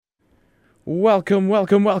Welcome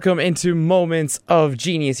into Moments of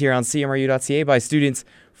Genius here on CMRU.ca by students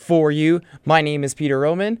for you. My name is Peter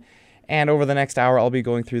Roman, and over the next hour I'll be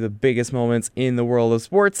going through the biggest moments in the world of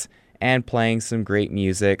sports and playing some great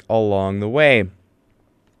music along the way.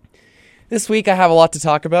 This week I have a lot to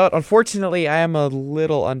talk about. Unfortunately, I am a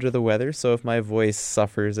little under the weather, so if my voice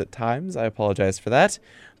suffers at times, I apologize for that.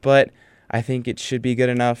 But I think it should be good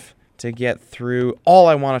enough to get through all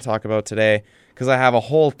I want to talk about today, because I have a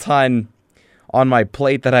whole ton on my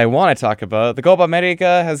plate that I want to talk about. The Copa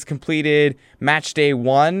America has completed match day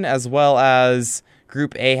 1, as well as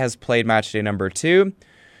Group A has played match day number 2.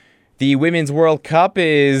 The Women's World Cup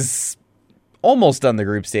is almost done the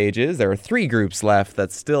group stages. There are 3 groups left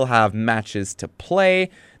that still have matches to play,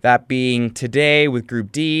 that being today with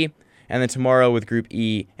Group D, and then tomorrow with Group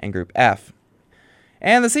E and Group F.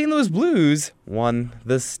 And the St. Louis Blues won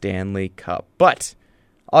the Stanley Cup. But,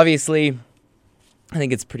 obviously, I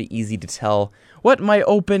think it's pretty easy to tell what my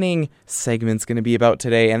opening segment's going to be about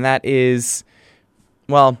today, and that is,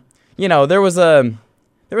 well, you know, there was a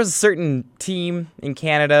certain team in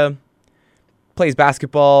Canada, plays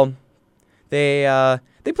basketball. They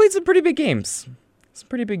played some pretty big games.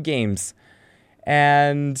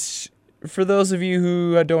 And for those of you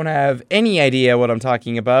who don't have any idea what I'm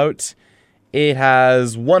talking about, it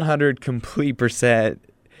has 100%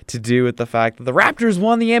 to do with the fact that the Raptors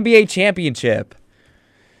won the NBA championship.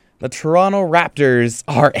 The Toronto Raptors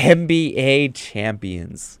are NBA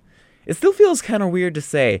champions. It still feels kind of weird to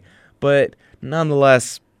say, but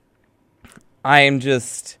nonetheless, I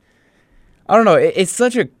don't know, it's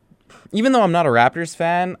such a, even though I'm not a Raptors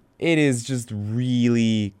fan, it is just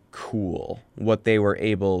really cool what they were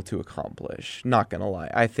able to accomplish. Not gonna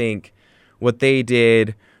lie. I think what they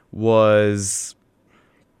did was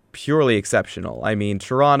purely exceptional. I mean,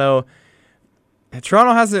 Toronto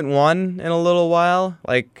hasn't won in a little while,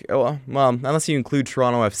 well, unless you include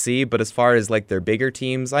Toronto FC, but as far as like their bigger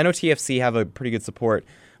teams, I know TFC have a pretty good support,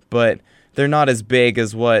 but they're not as big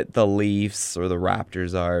as what the Leafs or the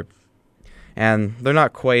Raptors are, and they're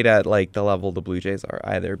not quite at like the level the Blue Jays are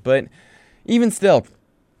either. But even still,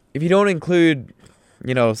 if you don't include,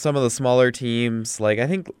 you know, some of the smaller teams, like I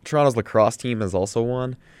think Toronto's lacrosse team has also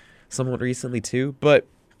won somewhat recently too, but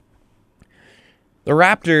the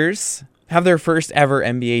Raptors have their first ever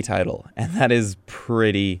NBA title, and that is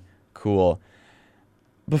pretty cool.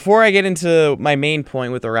 Before I get into my main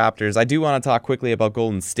point with the Raptors, I do want to talk quickly about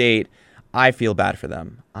Golden State. I feel bad for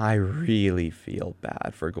them. I really feel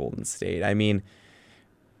bad for Golden State. I mean,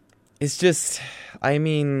 it's just,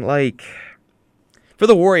 like, for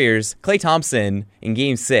the Warriors, Klay Thompson in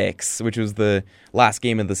Game 6, which was the last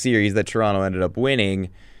game of the series that Toronto ended up winning,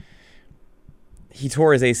 he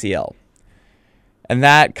tore his ACL. And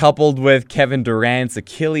that, coupled with Kevin Durant's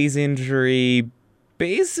Achilles injury,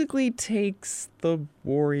 basically takes the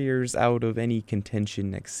Warriors out of any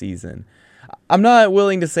contention next season. I'm not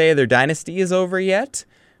willing to say their dynasty is over yet,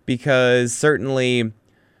 because certainly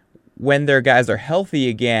when their guys are healthy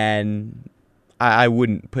again, I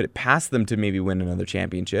wouldn't put it past them to maybe win another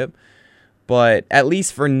championship. But at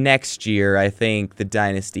least for next year, I think the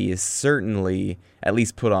dynasty is certainly at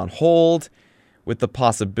least put on hold, with the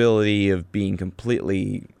possibility of being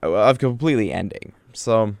completely ending.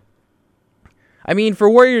 So, I mean, for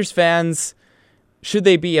Warriors fans, should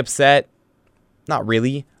they be upset? Not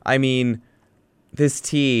really. I mean, this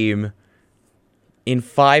team, in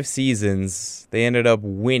 5 seasons, they ended up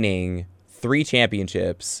winning 3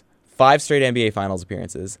 championships, 5 straight NBA Finals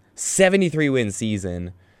appearances, 73-win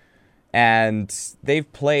season, and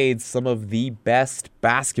they've played some of the best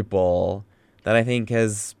basketball that I think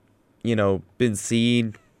has, you know, been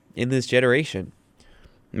seen in this generation.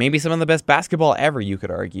 Maybe some of the best basketball ever, you could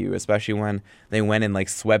argue, especially when they went and like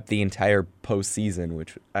swept the entire postseason,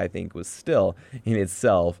 which I think was still in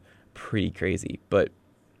itself pretty crazy. But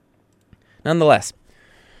nonetheless,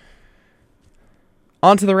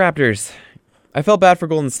 on to the Raptors. I felt bad for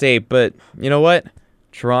Golden State, but you know what?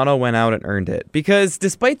 Toronto went out and earned it. Because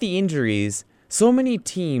despite the injuries, so many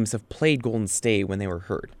teams have played Golden State when they were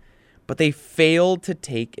hurt, but they failed to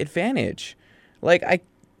take advantage.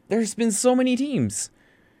 There's been so many teams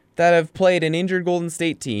that have played an injured Golden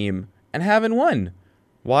State team and haven't won.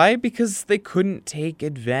 Why? Because they couldn't take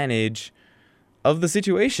advantage of the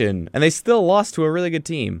situation, and they still lost to a really good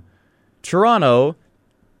team. Toronto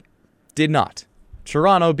did not.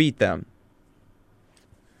 Toronto beat them.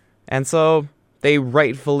 And so they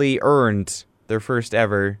rightfully earned their first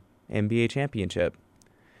ever NBA championship.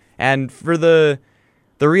 And for the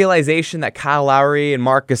realization that Kyle Lowry and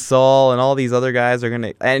Marc Gasol and all these other guys are going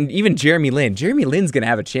to, and even Jeremy Lin. Jeremy Lin's going to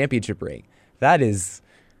have a championship ring. That is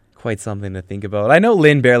quite something to think about. I know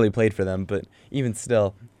Lynn barely played for them, but even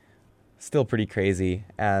still pretty crazy.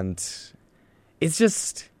 And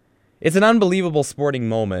it's an unbelievable sporting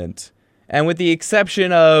moment. And with the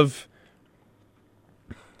exception of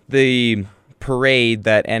the parade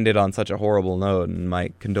that ended on such a horrible note, and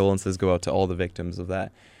my condolences go out to all the victims of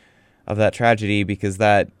that tragedy, because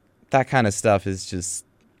that kind of stuff is just,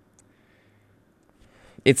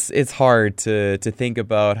 it's hard to think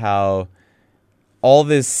about how all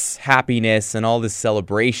this happiness and all this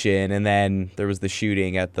celebration, and then there was the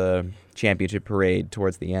shooting at the championship parade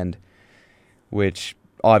towards the end, which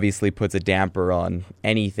obviously puts a damper on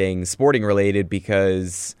anything sporting related,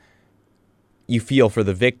 because you feel for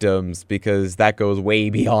the victims, because that goes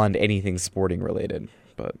way beyond anything sporting related.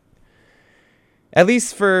 But at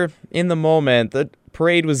least for in the moment, the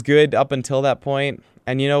parade was good up until that point.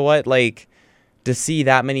 And you know what? Like, to see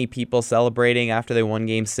that many people celebrating after they won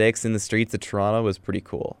Game 6 in the streets of Toronto was pretty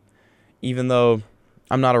cool. Even though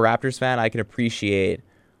I'm not a Raptors fan, I can appreciate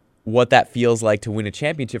what that feels like to win a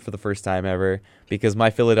championship for the first time ever, because my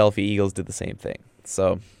Philadelphia Eagles did the same thing.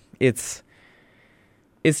 So it's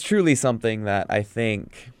truly something that I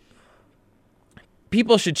think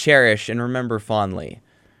people should cherish and remember fondly,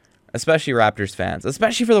 especially Raptors fans,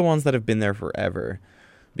 especially for the ones that have been there forever,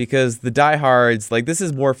 because the diehards, like, this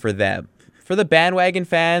is more for them. For the bandwagon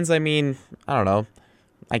fans, I mean, I don't know,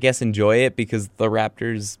 I guess enjoy it, because the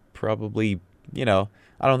Raptors probably, I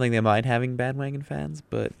don't think they mind having bandwagon fans,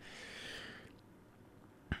 but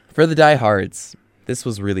for the diehards, this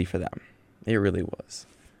was really for them. It really was.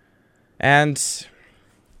 And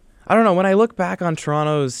I don't know, when I look back on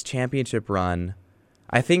Toronto's championship run,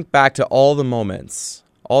 I think back to all the moments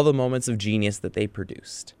of genius that they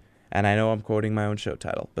produced. And I know I'm quoting my own show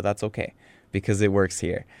title, but that's okay, because it works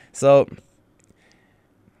here. So,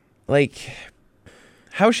 like,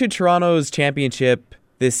 how should Toronto's championship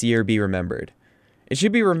this year be remembered? It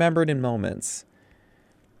should be remembered in moments,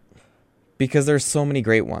 because there's so many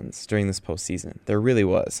great ones during this postseason. There really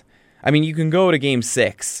was. I mean, you can go to Game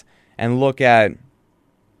 6 and look at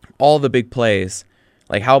all the big plays.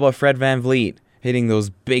 Like, how about Fred VanVleet hitting those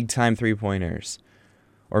big-time three-pointers?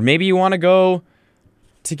 Or maybe you want to go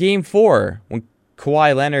to Game 4 when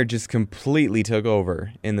Kawhi Leonard just completely took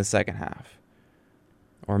over in the second half.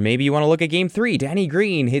 Or maybe you want to look at Game 3. Danny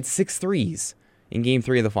Green hit 6 threes in Game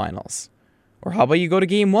 3 of the finals. Or how about you go to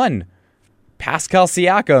Game 1? Pascal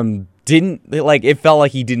Siakam it felt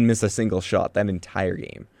like he didn't miss a single shot that entire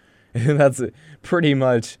game. And that's pretty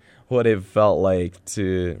much what it felt like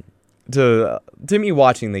to me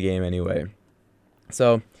watching the game anyway.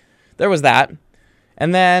 So there was that.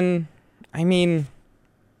 And then, I mean,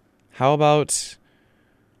 how about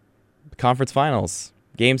conference finals?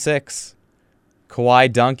 Game 6.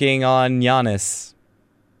 Kawhi dunking on Giannis.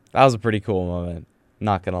 That was a pretty cool moment,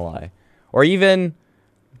 not going to lie. Or even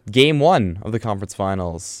Game 1 of the conference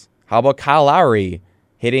finals. How about Kyle Lowry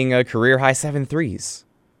hitting a career-high 7 threes?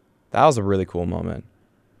 That was a really cool moment.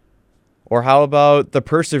 Or how about the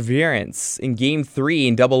perseverance in Game 3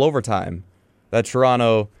 in double overtime? That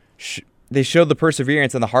Toronto, they showed the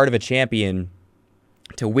perseverance and the heart of a champion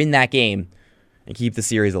to win that game and keep the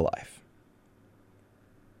series alive.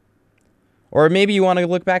 Or maybe you want to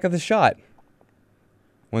look back at the shot.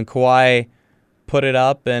 When Kawhi put it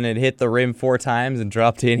up and it hit the rim 4 times and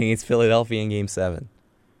dropped in against Philadelphia in Game 7.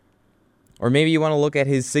 Or maybe you want to look at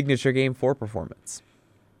his signature Game 4 performance.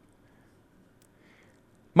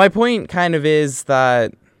 My point kind of is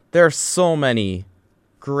that there are so many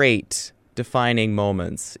great defining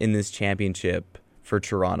moments in this championship for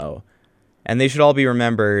Toronto, and they should all be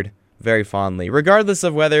remembered very fondly, regardless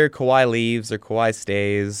of whether Kawhi leaves or Kawhi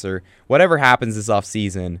stays or whatever happens this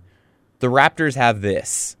offseason. The Raptors have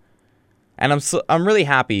this, and I'm really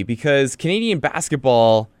happy, because Canadian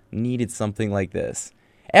basketball needed something like this.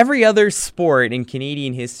 Every other sport in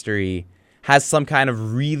Canadian history has some kind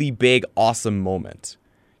of really big, awesome moment.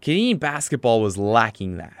 Canadian basketball was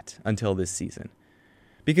lacking that until this season.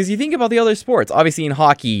 Because you think about the other sports, obviously in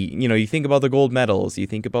hockey, you think about the gold medals, you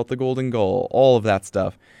think about the golden goal, all of that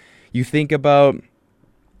stuff. You think about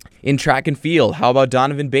in track and field, how about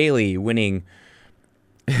Donovan Bailey winning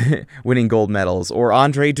gold medals, or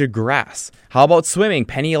Andre DeGrasse? How about swimming,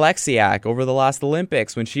 Penny Oleksiak over the last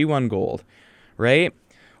Olympics when she won gold, right?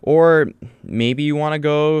 Or maybe you want to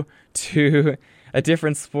go to a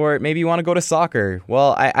different sport. Maybe you want to go to soccer.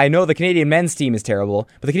 Well, I know the Canadian men's team is terrible,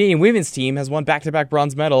 but the Canadian women's team has won back-to-back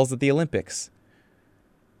bronze medals at the Olympics.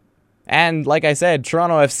 And like I said,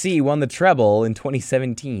 Toronto FC won the treble in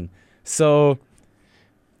 2017. So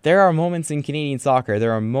there are moments in Canadian soccer.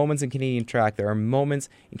 There are moments in Canadian track. There are moments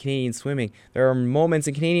in Canadian swimming. There are moments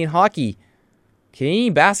in Canadian hockey.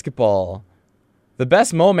 Canadian basketball, the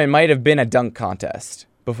best moment might have been a dunk contest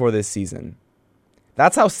before this season.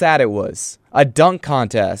 That's how sad it was. A dunk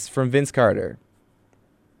contest from Vince Carter.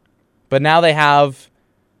 But now they have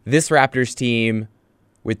this Raptors team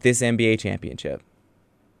with this NBA championship.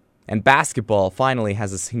 And basketball finally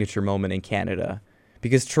has a signature moment in Canada,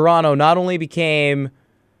 because Toronto not only became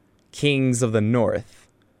kings of the North,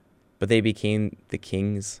 but they became the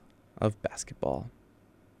kings of basketball.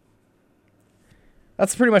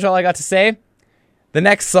 That's pretty much all I got to say. The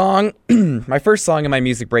next song, my first song in my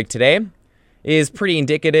music break today, is pretty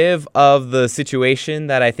indicative of the situation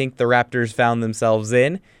that I think the Raptors found themselves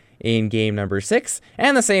in game number 6,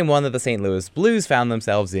 and the same one that the St. Louis Blues found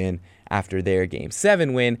themselves in after their Game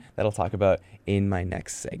 7 win that I'll talk about in my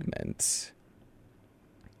next segment.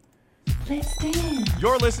 Let's dance.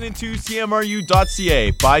 You're listening to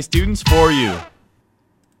CMRU.ca by students for you.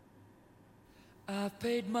 I've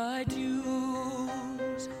paid my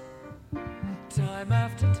dues time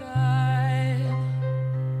after time.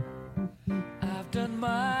 I've done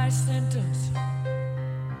my sentence,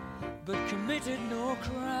 but committed no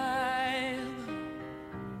crime.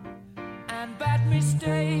 And bad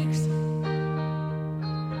mistakes,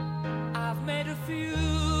 I've made a few.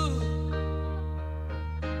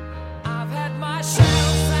 I've had my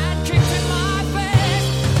shells and kicks in my face,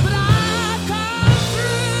 but I've come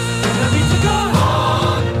through. I need to go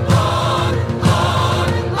on, on.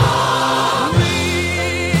 We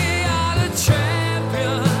are the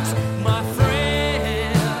champions, my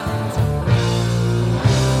friends,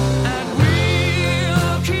 and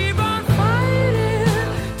we'll keep on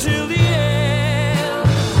fighting till the end.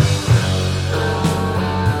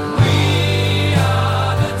 We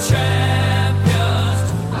are the champions.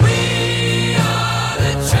 We are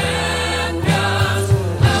the champions.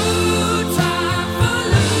 No time for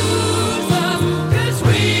losers, 'cause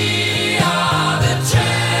we are the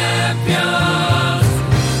champions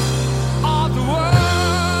of the world.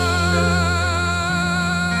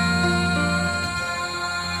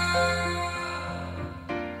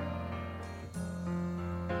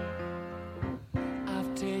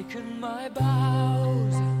 I've taken my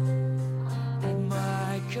bows and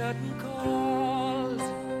my curtain calls.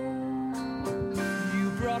 You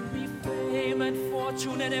brought me fame and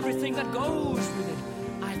fortune and everything that goes with it.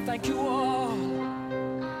 I thank you all,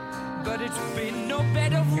 but it's been no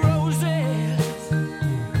bed of roses,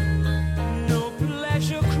 no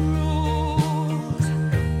pleasure cruise.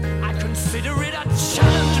 I consider it a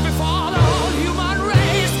challenge before the whole human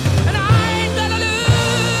race, and I ain't gonna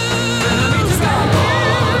lose. I need to go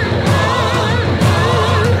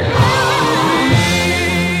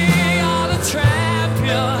We are the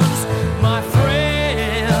champions, my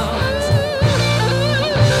friends,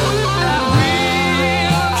 and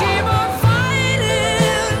we'll keep on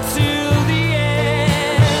fighting till the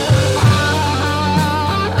end.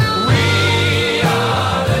 We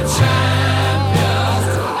are the champions.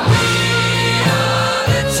 We are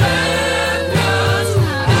the champions.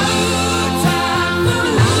 No time for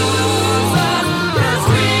losers, 'cause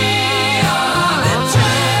we are the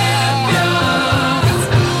champions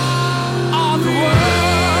of the world.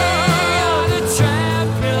 We are the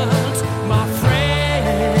champions, my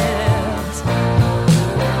friends,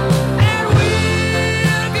 and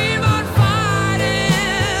we'll keep on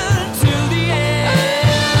fighting till the end.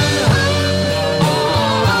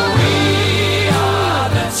 Oh, we are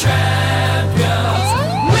the champions.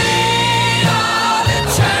 We are the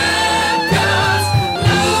champions.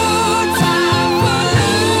 No time for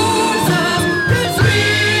losers, 'cause we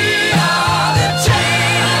are the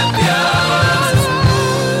champions.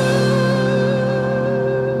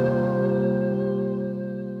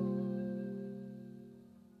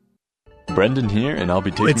 Brendan here, and I'll be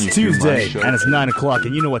taking you It's through my Tuesday, show. and it's 9 o'clock,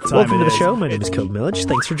 and you know what time Welcome it to the is. show. My name is Code Millich.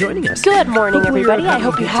 Thanks for joining us. Good morning, Hopefully everybody. you're I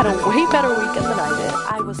hope you had a having way better weekend than I did.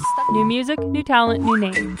 I was stuck. New music, new talent, new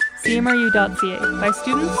name. CMRU.ca by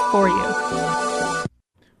students for you.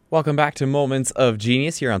 Welcome back to Moments of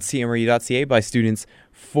Genius here on CMRU.ca by students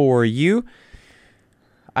for you.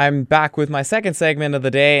 I'm back with my second segment of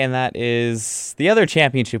the day, and that is the other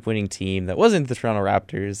championship-winning team that wasn't the Toronto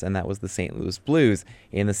Raptors, and that was the St. Louis Blues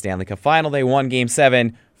in the Stanley Cup Final. They won Game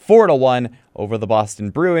 7, 4-1 over the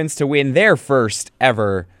Boston Bruins to win their first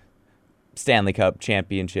ever Stanley Cup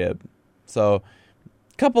championship. So,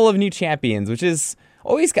 a couple of new champions, which is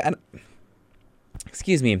always kind of...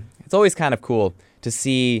 Excuse me. It's always kind of cool to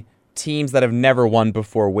see teams that have never won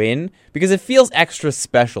before win, because it feels extra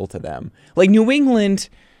special to them. Like New England,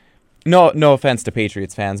 no offense to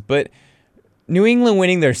Patriots fans, but New England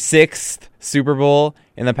winning their 6th Super Bowl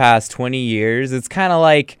in the past 20 years, it's kind of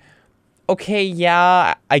like, okay,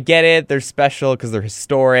 yeah, I get it. They're special because they're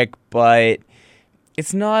historic, but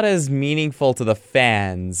it's not as meaningful to the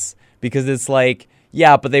fans because it's like,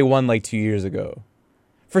 yeah, but they won like 2 years ago.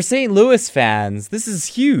 For St. Louis fans, this is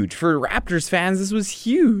huge. For Raptors fans, this was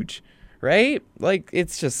huge, right? Like,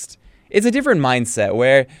 it's a different mindset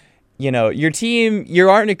where, your team, you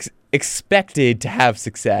aren't expected to have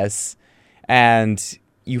success, and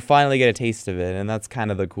you finally get a taste of it, and that's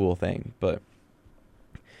kind of the cool thing. But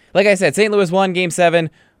like I said, St. Louis won Game 7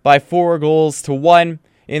 by 4-1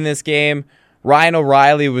 in this game. Ryan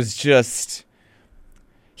O'Reilly was just...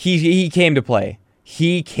 He came to play.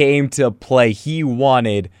 He came to play. He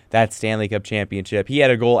wanted that Stanley Cup championship. He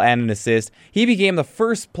had a goal and an assist. He became the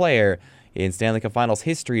first player in Stanley Cup Finals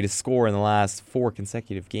history to score in the last 4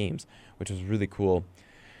 consecutive games, which was really cool.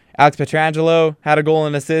 Alex Pietrangelo had a goal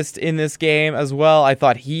and assist in this game as well. I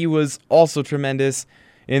thought he was also tremendous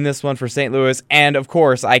in this one for St. Louis. And, of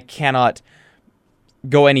course, I cannot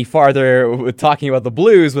go any farther with talking about the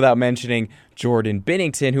Blues without mentioning Jordan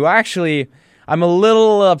Binnington, who actually, I'm a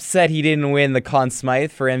little upset he didn't win the Conn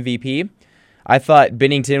Smythe for MVP. I thought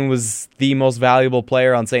Binnington was the most valuable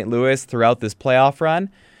player on St. Louis throughout this playoff run.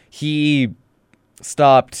 He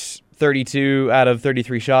stopped 32 out of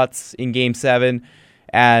 33 shots in Game 7,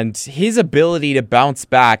 and his ability to bounce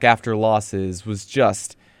back after losses was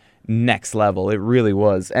just next level. It really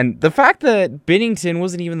was. And the fact that Binnington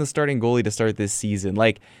wasn't even the starting goalie to start this season,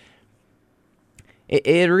 like,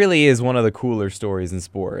 it really is one of the cooler stories in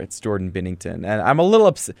sports, Jordan Binnington. And I'm a little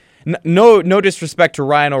upset. No disrespect to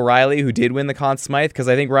Ryan O'Reilly, who did win the Conn Smythe, because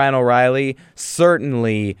I think Ryan O'Reilly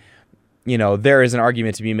certainly, there is an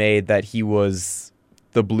argument to be made that he was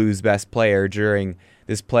the Blues' best player during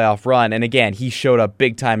this playoff run. And again, he showed up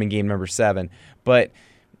big time in game number 7. But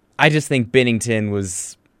I just think Binnington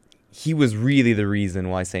was really the reason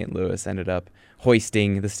why St. Louis ended up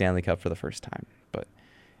hoisting the Stanley Cup for the first time. But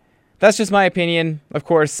that's just my opinion. Of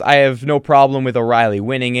course, I have no problem with O'Reilly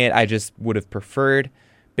winning it. I just would have preferred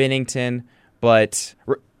Binnington. But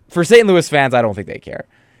for St. Louis fans, I don't think they care.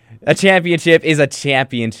 A championship is a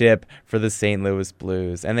championship for the St. Louis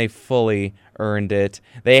Blues, and they fully earned it.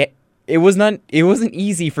 It wasn't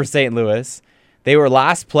easy for St. Louis. They were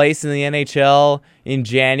last place in the NHL in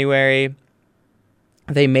January.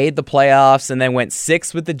 They made the playoffs and then went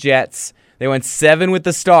 6 with the Jets. They went 7 with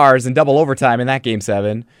the Stars in double overtime in that Game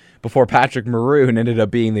 7 before Patrick Maroon ended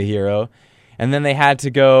up being the hero. And then they had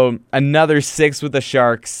to go another 6 with the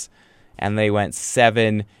Sharks, and they went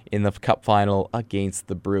 7 in the Cup final against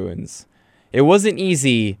the Bruins. It wasn't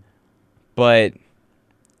easy, but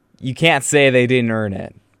you can't say they didn't earn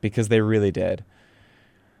it, because they really did.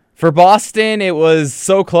 For Boston, it was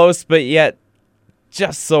so close, but yet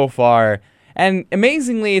just so far. And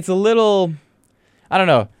amazingly, it's a little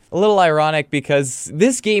ironic, because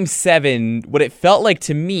this Game 7, what it felt like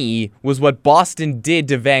to me was what Boston did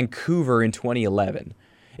to Vancouver in 2011.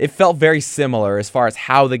 It felt very similar as far as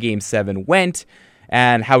how the Game 7 went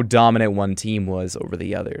and how dominant one team was over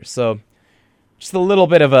the other. So just a little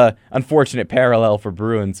bit of a unfortunate parallel for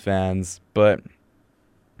Bruins fans. But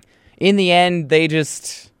in the end,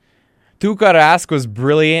 Tuukka Rask was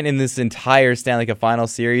brilliant in this entire Stanley Cup Final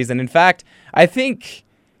Series. And in fact, I think...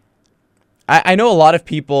 I know a lot of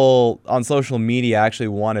people on social media actually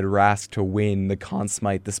wanted Rask to win the Conn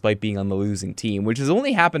Smythe despite being on the losing team, which has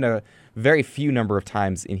only happened a very few number of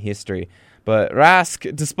times in history. But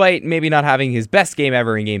Rask, despite maybe not having his best game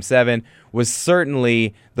ever in Game 7, was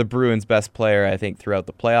certainly the Bruins' best player, I think, throughout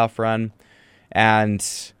the playoff run. And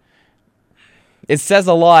it says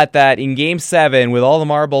a lot that in Game 7, with all the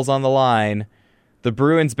marbles on the line, the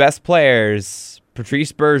Bruins' best players,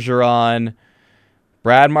 Patrice Bergeron,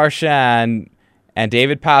 Brad Marchand, and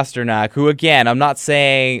David Pastrnak, who, again, I'm not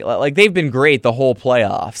saying... like, they've been great the whole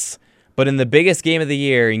playoffs. But in the biggest game of the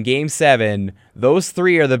year, in Game 7, those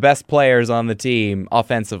 3 are the best players on the team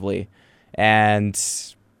offensively. And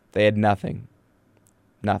they had nothing.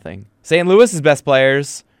 Nothing. St. Louis's best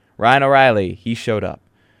players, Ryan O'Reilly, he showed up.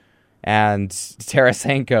 And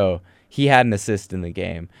Tarasenko, he had an assist in the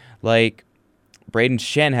game. Like, Braden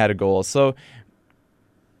Shen had a goal. So...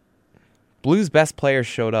 Blues' best players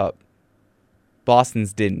showed up.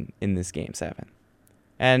 Boston's didn't in this Game 7.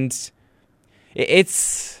 And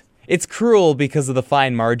it's cruel because of the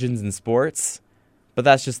fine margins in sports, but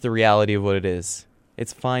that's just the reality of what it is.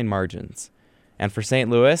 It's fine margins. And for St.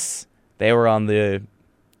 Louis, they were on the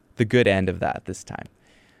good end of that this time.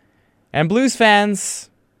 And Blues fans,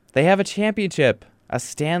 they have a championship. A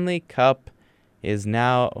Stanley Cup is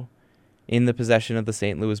now in the possession of the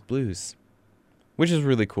St. Louis Blues, which is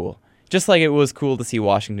really cool. Just like it was cool to see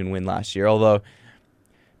Washington win last year, although,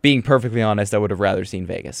 being perfectly honest, I would have rather seen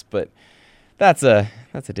Vegas. But that's a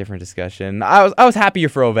different discussion. I was happier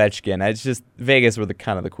for Ovechkin. It's just Vegas were the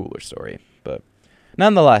kind of the cooler story. But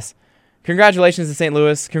nonetheless, congratulations to St.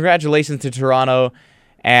 Louis. Congratulations to Toronto.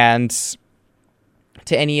 And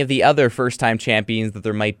to any of the other first-time champions that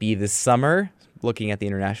there might be this summer, looking at the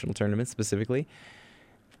international tournament specifically.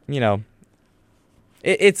 You know,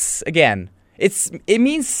 it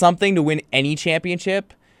means something to win any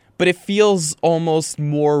championship, but it feels almost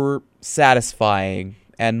more satisfying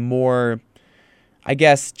and more, I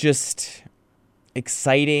guess, just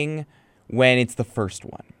exciting when it's the first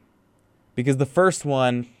one. Because the first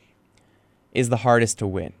one is the hardest to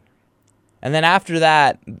win. And then after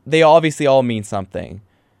that, they obviously all mean something.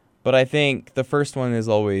 But I think the first one is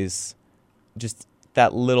always just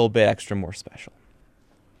that little bit extra more special.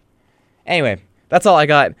 Anyway, that's all I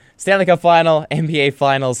got. Stanley Cup Final, NBA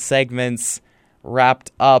Finals segments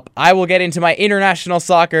wrapped up. I will get into my international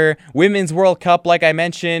soccer Women's World Cup like I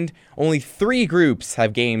mentioned. Only 3 groups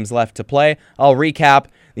have games left to play. I'll recap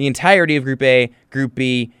the entirety of Group A, Group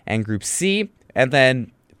B, and Group C, and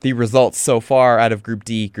then the results so far out of Group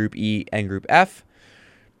D, Group E, and Group F.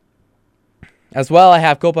 As well, I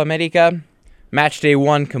have Copa America, Match Day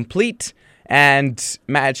 1 complete, and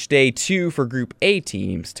Match Day 2 for Group A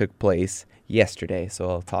teams took place yesterday. So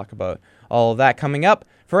I'll talk about all of that coming up.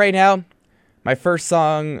 For right now, my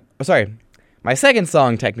second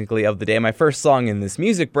song technically of the day, my first song in this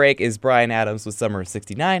music break is Bryan Adams with Summer of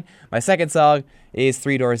 69. My second song is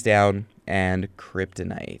Three Doors Down and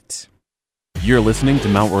Kryptonite. You're listening to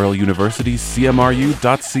Mount Royal University's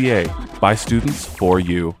CMRU.ca by students for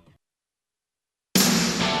you.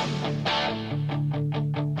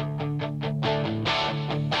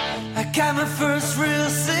 I got my first real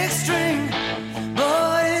 6-string,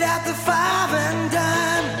 bought it at the 5 and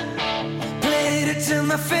dime, played it till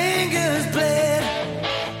my fingers bled,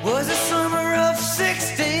 was the summer of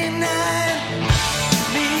 69.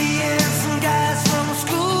 Me and some guys from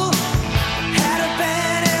school had a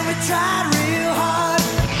band and we tried real hard.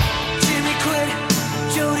 Jimmy quit,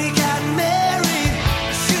 Jody got married,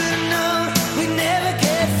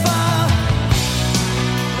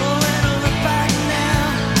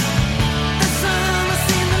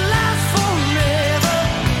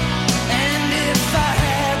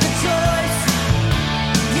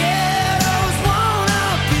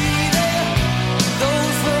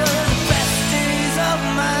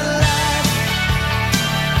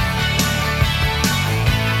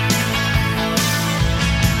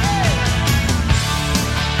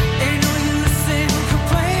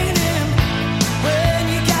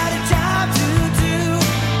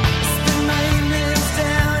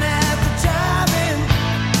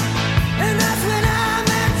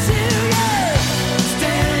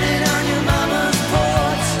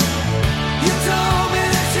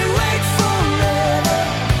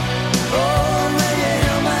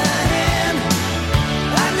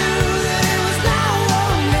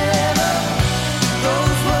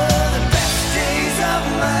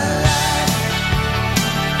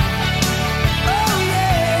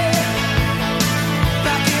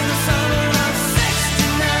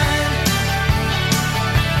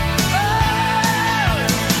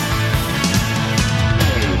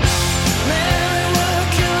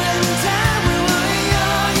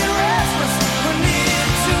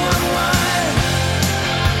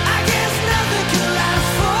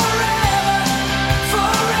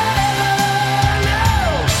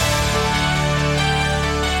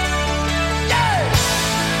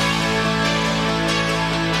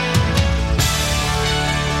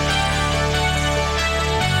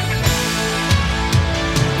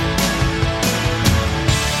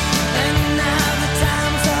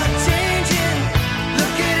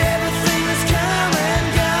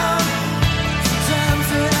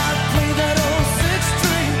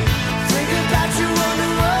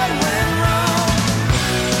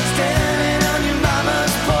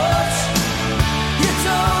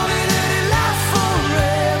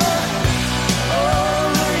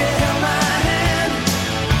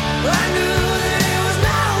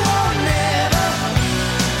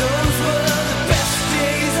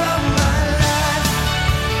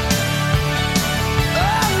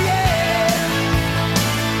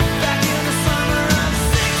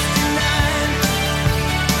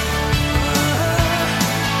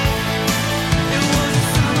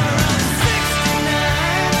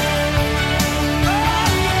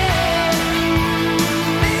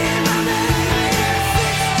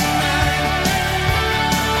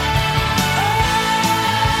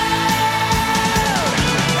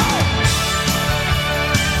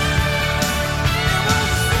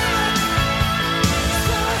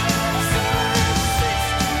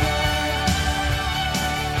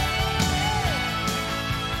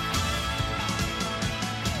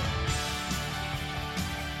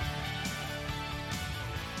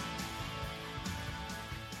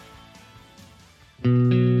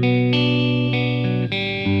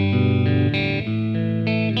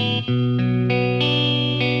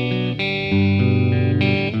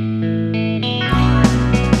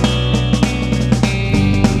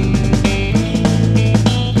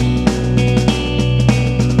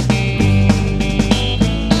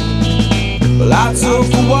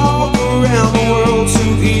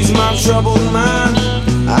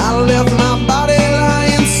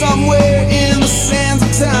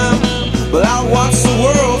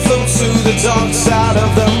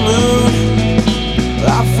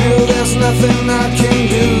 nothing I can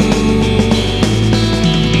do.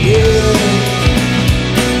 Yeah.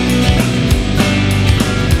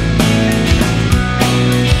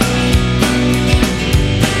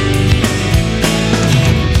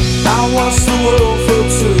 I watched the world fall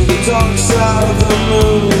to the dark side of the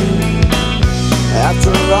moon.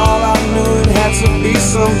 After all, I knew it had to be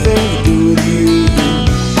something to do with you.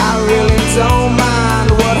 I really don't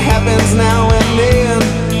mind what happens now and then,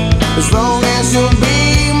 as long as you'll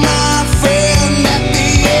be my friend at the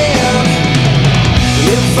end.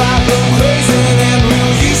 If I go crazy, then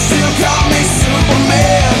will you still call me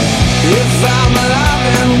Superman? If I'm alive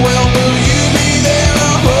and well, will you be there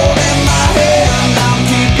holding my hand? I'll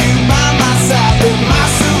keep you by my side with my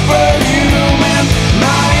superhuman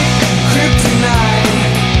might, kryptonite.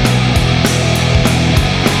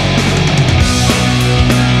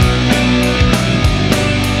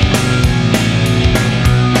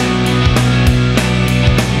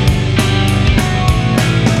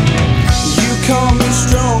 You call me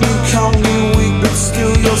strong, you call me weak, but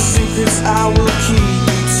still your secrets I will keep.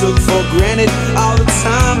 You took for granted all the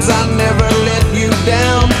times I never let you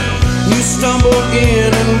down. You stumbled in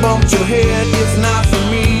and bumped your head. If not for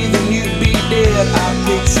me, then you'd be dead. I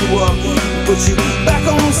picked you up, put you back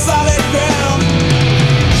on solid ground.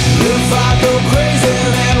 If I go crazy,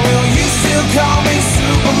 then will you still call me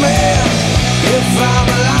Superman? If I'm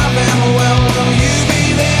alive and well, will you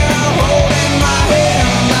be there holding my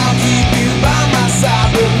hand? I'll keep you by my side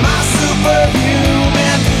with my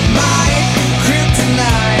superhuman might,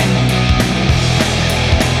 kryptonite.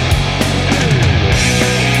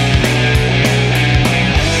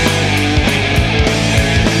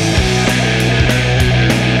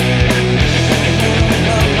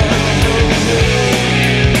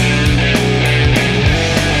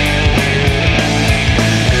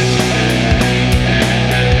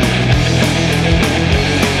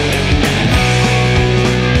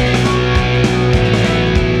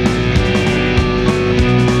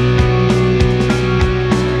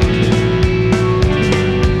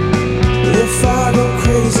 If I go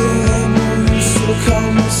crazy, then will you still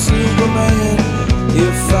call me Superman?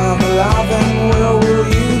 If I'm alive and well, will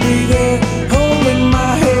you be there holding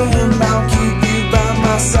my hand? I'll keep you by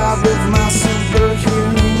my side with my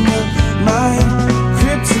superhuman mind,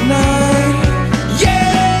 kryptonite.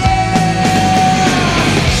 Yeah!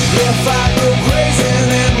 If I go crazy,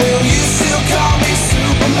 then will you still call me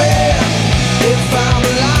Superman? If I'm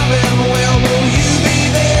alive and well, will you be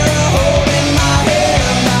there holding my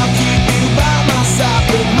hand? I'll keep you by my side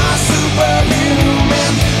with my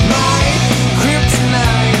superhuman might,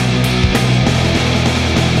 kryptonite.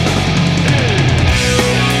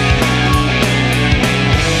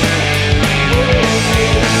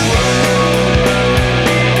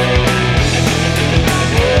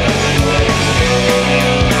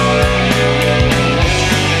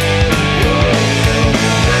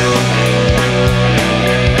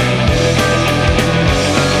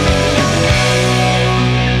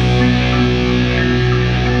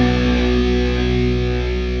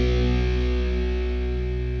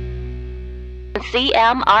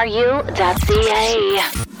 CMRU.ca.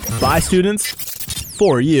 By students,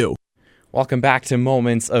 for you. Welcome back to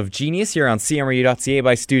Moments of Genius here on CMRU.ca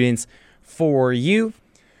by students for you.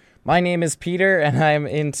 My name is Peter, and I'm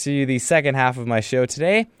into the second half of my show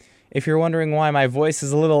today. If you're wondering why my voice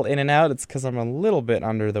is a little in and out, it's because I'm a little bit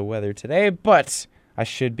under the weather today, but I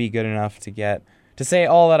should be good enough to say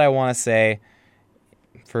all that I want to say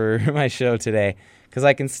for my show today, because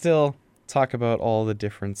I can still talk about all the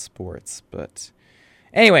different sports. But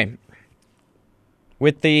anyway,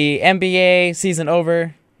 with the NBA season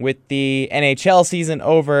over, with the NHL season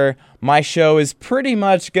over, my show is pretty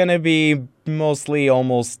much going to be mostly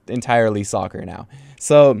almost entirely soccer now.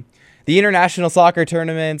 So the international soccer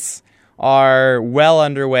tournaments are well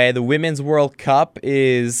underway. The Women's World Cup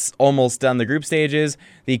is almost done the group stages.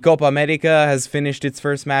 The Copa America has finished its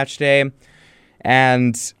first match day.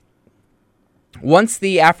 And once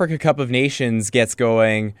the Africa Cup of Nations gets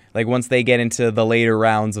going, like once they get into the later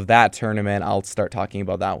rounds of that tournament, I'll start talking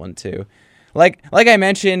about that one too. Like I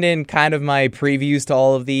mentioned in kind of my previews to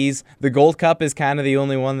all of these, the Gold Cup is kind of the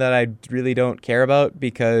only one that I really don't care about,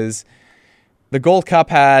 because the Gold Cup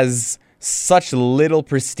has such little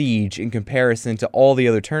prestige in comparison to all the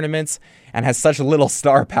other tournaments, and has such little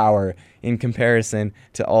star power in comparison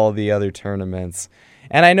to all the other tournaments.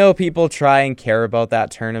 And I know people try and care about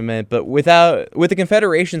that tournament, but with the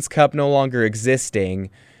Confederations Cup no longer existing,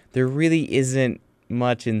 there really isn't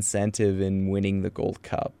much incentive in winning the Gold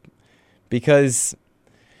Cup. Because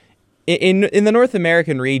in the North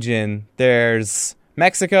American region, there's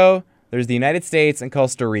Mexico, there's the United States, and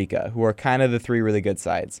Costa Rica, who are kind of the three really good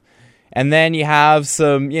sides. And then you have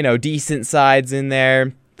some, decent sides in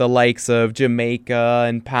there, the likes of Jamaica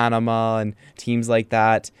and Panama and teams like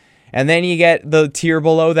that. And then you get the tier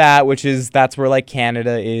below that, that's where like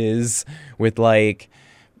Canada is with like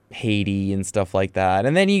Haiti and stuff like that.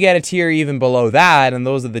 And then you get a tier even below that, and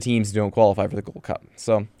those are the teams who don't qualify for the Gold Cup.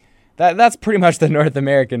 So that's pretty much the North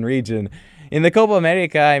American region. In the Copa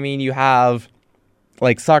America, I mean, you have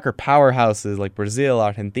like soccer powerhouses like Brazil,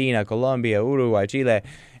 Argentina, Colombia, Uruguay, Chile.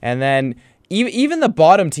 And then even the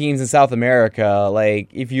bottom teams in South America, like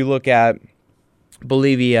if you look at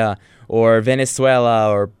Bolivia or Venezuela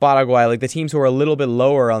or Paraguay, like the teams who are a little bit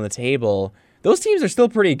lower on the table, those teams are still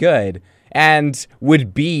pretty good and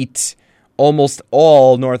would beat almost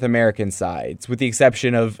all North American sides, with the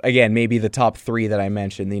exception of, again, maybe the top three that I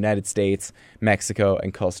mentioned, the United States, Mexico,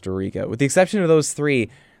 and Costa Rica. With the exception of those three,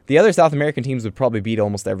 the other South American teams would probably beat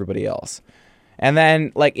almost everybody else. And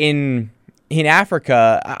then, like in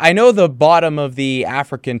Africa, I know the bottom of the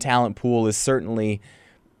African talent pool is certainly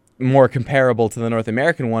more comparable to the North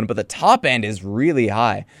American one, but the top end is really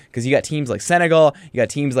high because you got teams like Senegal, you got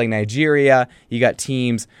teams like Nigeria, you got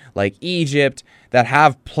teams like Egypt that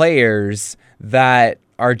have players that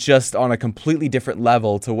are just on a completely different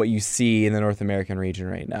level to what you see in the North American region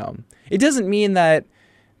right now. It doesn't mean that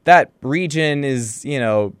that region is,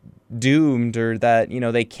 doomed or that,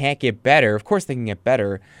 they can't get better. Of course they can get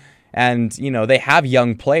better. And, they have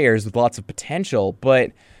young players with lots of potential,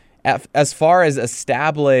 but as far as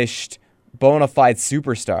established bona fide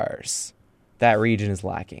superstars, that region is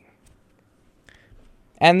lacking.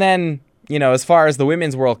 And then, as far as the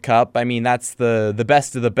Women's World Cup, I mean, that's the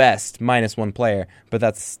best of the best, minus one player, but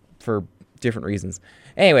that's for different reasons.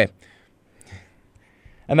 Anyway,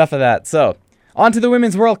 enough of that. So, on to the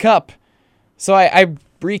Women's World Cup. So I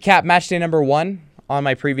recapped match day number 1 on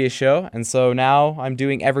my previous show, and so now I'm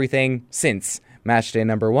doing everything since match day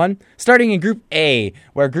number 1, starting in Group A,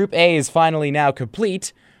 where Group A is finally now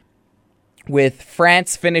complete, with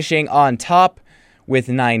France finishing on top with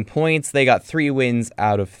 9 points. They got 3 wins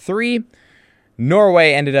out of 3.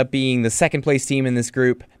 Norway ended up being the second place team in this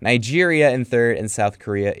group, Nigeria in third, and South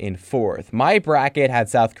Korea in fourth. My bracket had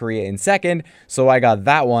South Korea in second, so I got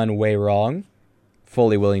that one way wrong.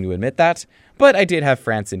 Fully willing to admit that. But I did have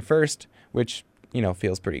France in first, which,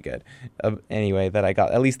 feels pretty good. Anyway, that I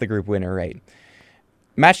got at least the group winner right.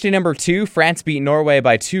 Match day number 2, France beat Norway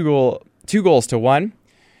by 2 goals to 1.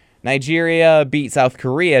 Nigeria beat South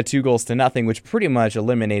Korea 2-0, which pretty much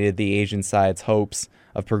eliminated the Asian side's hopes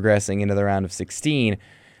of progressing into the round of 16.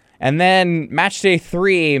 And then match day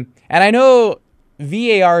 3, and I know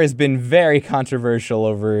VAR has been very controversial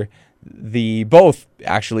over both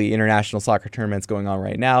actually international soccer tournaments going on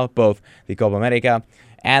right now, both the Copa America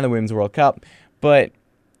and the Women's World Cup, but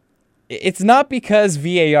it's not because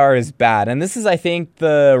VAR is bad, and this is, I think,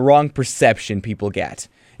 the wrong perception people get,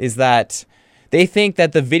 is that they think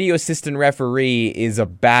that the video assistant referee is a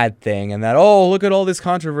bad thing, and that, look at all this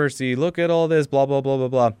controversy, look at all this, blah, blah, blah, blah,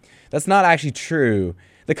 blah. That's not actually true.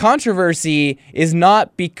 The controversy is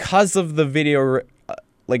not because of the video,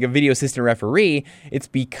 like a video assistant referee, it's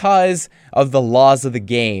because of the laws of the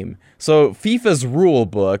game. So FIFA's rule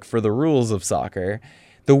book for the rules of soccer,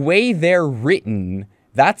 the way they're written,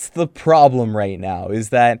 that's the problem right now, is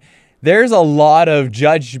that there's a lot of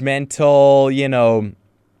judgmental,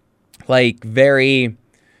 like very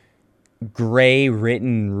gray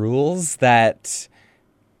written rules that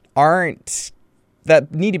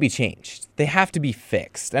need to be changed. They have to be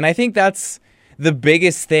fixed. And I think that's the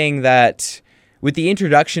biggest thing, that with the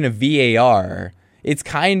introduction of VAR, it's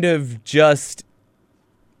kind of just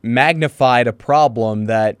magnified a problem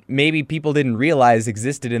that maybe people didn't realize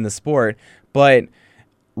existed in the sport, but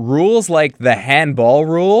rules like the handball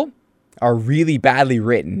rule are really badly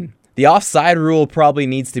written. The offside rule probably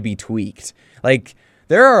needs to be tweaked. Like,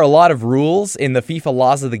 there are a lot of rules in the FIFA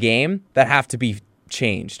laws of the game that have to be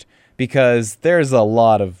changed because there's a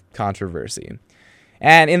lot of controversy.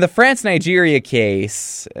 And in the France-Nigeria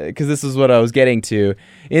case, because this is what I was getting to,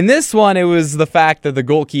 in this one, it was the fact that the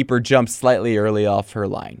goalkeeper jumped slightly early off her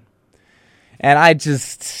line. And I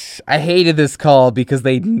hated this call because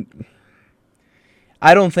I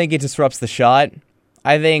don't think it disrupts the shot.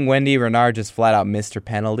 I think Wendy Renard just flat out missed her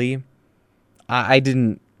penalty. I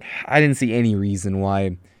didn't see any reason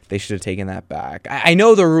why they should have taken that back. I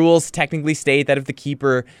know the rules technically state that if the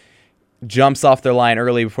keeper jumps off their line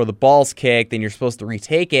early before the ball's kicked, then you're supposed to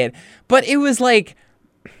retake it. But it was like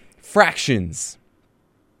fractions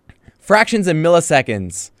and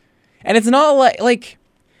milliseconds. And it's not like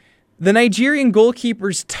the Nigerian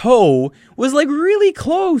goalkeeper's toe was like really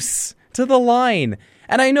close to the line.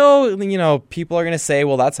 And I know, people are going to say,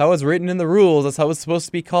 well, that's how it's written in the rules. That's how it's supposed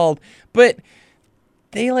to be called. But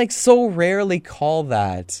they so rarely call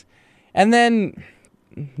that. And then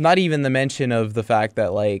not even the mention of the fact that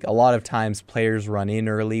a lot of times players run in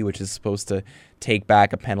early, which is supposed to take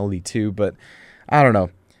back a penalty too. But I don't know.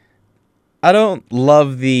 I don't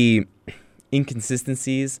love the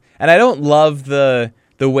inconsistencies, and I don't love the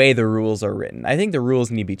way the rules are written. I think the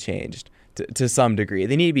rules need to be changed to some degree.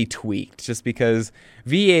 They need to be tweaked, just because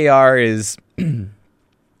VAR is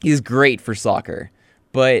great for soccer,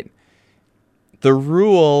 but the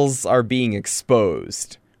rules are being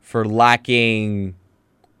exposed for lacking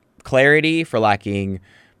clarity, for lacking,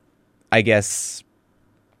 I guess,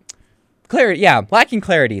 clarity. Yeah, lacking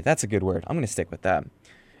clarity. That's a good word. I'm going to stick with that.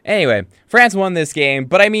 Anyway, France won this game,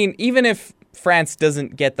 but I mean, even if France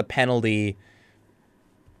doesn't get the penalty,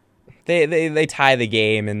 they tie the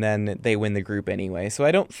game and then they win the group anyway. So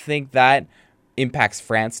I don't think that impacts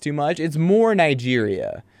France too much. It's more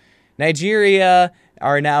Nigeria. Nigeria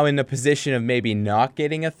are now in a position of maybe not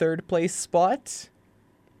getting a third place spot.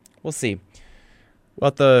 We'll see. We'll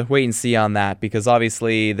have to wait and see on that, because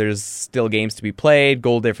obviously there's still games to be played,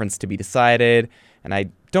 goal difference to be decided, and I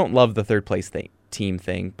don't love the third place team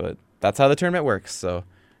thing, but that's how the tournament works, so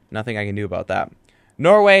nothing I can do about that.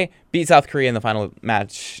 Norway beat South Korea in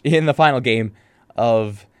the final game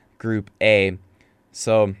of Group A.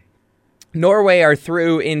 So Norway are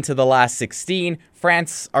through into the last 16.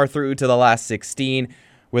 France are through to the last 16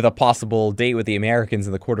 with a possible date with the Americans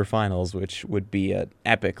in the quarterfinals, which would be an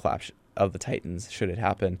epic clash of the Titans should it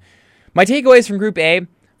happen. My takeaways from Group A: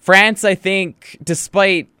 France, I think,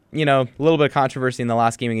 despite a little bit of controversy in the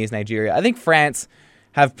last game against Nigeria, I think France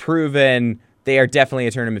have proven they are definitely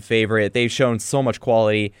a tournament favorite. They've shown so much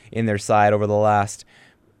quality in their side over the last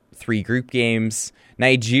 3 group games.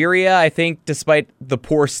 Nigeria, I think, despite the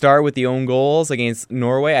poor start with the own goals against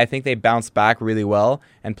Norway, I think they bounced back really well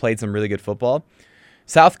and played some really good football.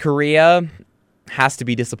 South Korea has to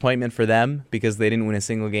be disappointment for them because they didn't win a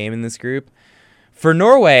single game in this group. For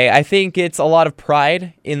Norway, I think it's a lot of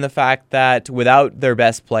pride in the fact that without their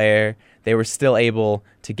best player, they were still able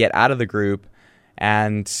to get out of the group.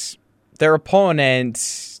 And their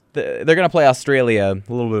opponent, they're going to play Australia.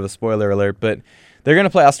 A little bit of a spoiler alert, but they're going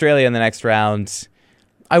to play Australia in the next round.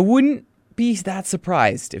 I wouldn't be that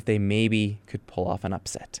surprised if they maybe could pull off an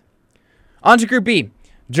upset. On to Group B.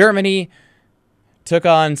 Germany took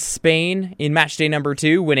on Spain in match day number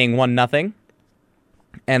 2, winning 1-0.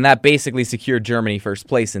 And that basically secured Germany first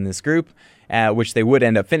place in this group, which they would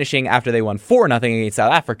end up finishing after they won 4-0 against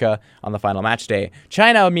South Africa on the final match day.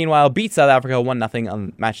 China, meanwhile, beat South Africa 1-0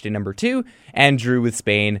 on match day number 2 and drew with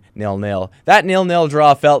Spain 0-0. That 0-0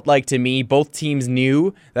 draw felt like, to me, both teams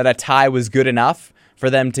knew that a tie was good enough for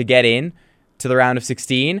them to get in to the round of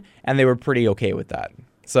 16, and they were pretty okay with that.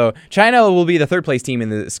 So China will be the third place team in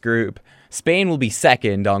this group. Spain will be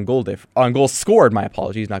second on goals scored, my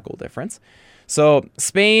apologies, not goal difference. So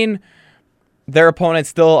Spain, their opponent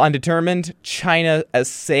still undetermined. China,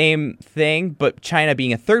 same thing, but China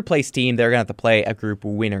being a third place team, they're going to have to play a group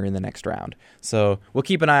winner in the next round. So we'll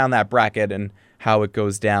keep an eye on that bracket and how it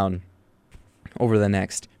goes down over the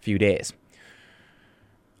next few days.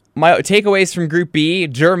 My takeaways from Group B: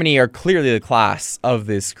 Germany are clearly the class of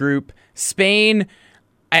this group. Spain,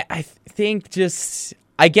 I think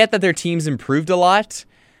I get that their team's improved a lot,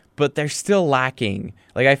 but they're still lacking.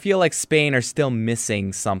 I feel like Spain are still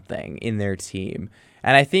missing something in their team.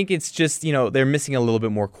 And I think it's just, they're missing a little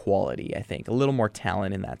bit more quality, I think. A little more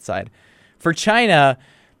talent in that side. For China,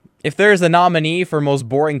 if there's a nominee for most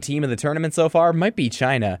boring team in the tournament so far, it might be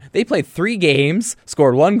China. They played 3 games,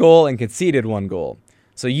 scored 1 goal, and conceded 1 goal.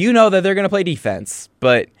 So you know that they're going to play defense,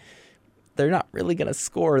 but they're not really going to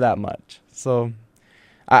score that much. So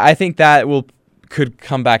I think that could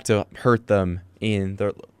come back to hurt them in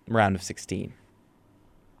the round of 16.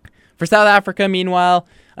 For South Africa, meanwhile,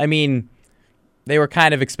 they were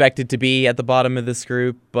kind of expected to be at the bottom of this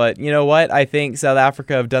group, but you know what? I think South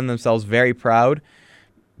Africa have done themselves very proud.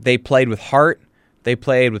 They played with heart, they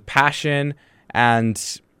played with passion,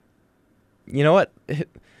 and you know what?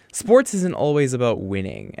 Sports isn't always about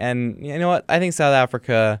winning, and you know what? I think South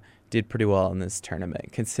Africa did pretty well in this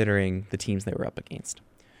tournament, considering the teams they were up against.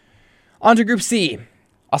 On to Group C.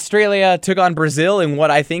 Australia took on Brazil in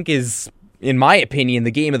what I think is, in my opinion,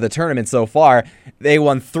 the game of the tournament so far. They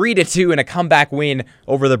won 3-2 in a comeback win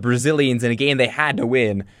over the Brazilians in a game they had to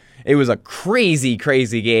win. It was a crazy,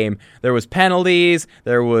 crazy game. There was penalties.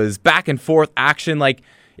 There was back and forth action.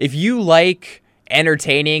 If you like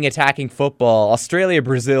entertaining, attacking football,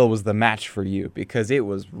 Australia-Brazil was the match for you because it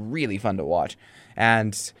was really fun to watch.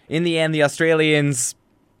 And in the end, the Australians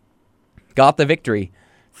got the victory.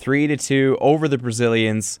 3-2 over the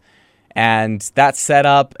Brazilians, and that set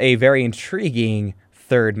up a very intriguing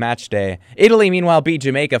third match day. Italy, meanwhile, beat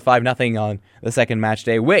Jamaica 5-0 on the second match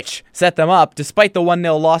day, which set them up, despite the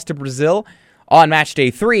 1-0 loss to Brazil. On match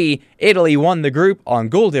day 3, Italy won the group on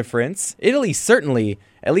goal difference. Italy certainly,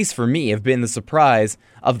 at least for me, have been the surprise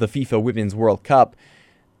of the FIFA Women's World Cup.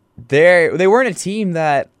 They weren't a team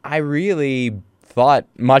that I really thought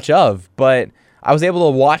much of, but I was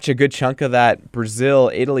able to watch a good chunk of that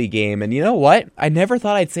Brazil-Italy game, and you know what? I never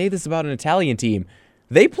thought I'd say this about an Italian team.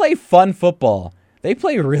 They play fun football. They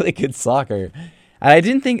play really good soccer. And I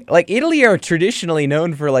didn't think, like, Italy are traditionally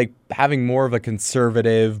known for, like, having more of a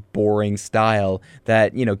conservative, boring style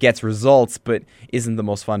that, you know, gets results but isn't the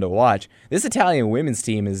most fun to watch. This Italian women's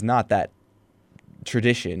team is not that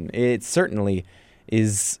tradition. It certainly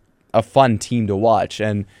is a fun team to watch.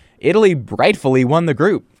 And Italy rightfully won the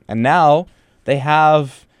group. And now they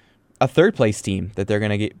have a third-place team that they're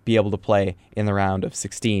going to be able to play in the round of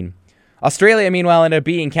 16. Australia, meanwhile, ended up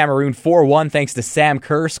beating Cameroon 4-1 thanks to Sam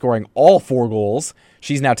Kerr scoring all 4 goals.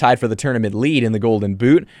 She's now tied for the tournament lead in the Golden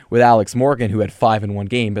Boot with Alex Morgan, who had 5 in one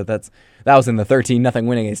game, but that was in the 13-0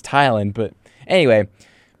 win against Thailand. But anyway,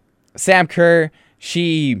 Sam Kerr,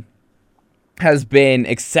 she has been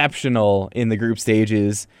exceptional in the group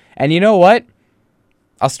stages. And you know what?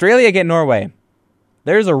 Australia get Norway.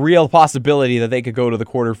 There's a real possibility that they could go to the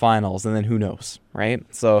quarterfinals, and then who knows, right?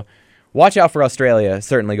 So watch out for Australia,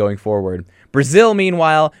 certainly going forward. Brazil,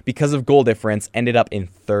 meanwhile, because of goal difference, ended up in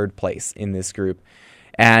 3rd place in this group.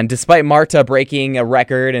 And despite Marta breaking a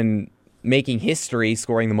record and making history,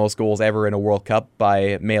 scoring the most goals ever in a World Cup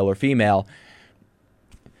by male or female,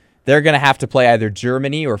 they're going to have to play either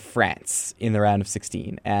Germany or France in the round of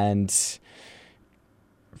 16. And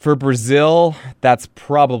for Brazil, that's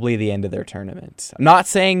probably the end of their tournament. I'm not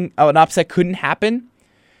saying an upset couldn't happen,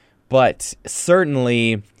 but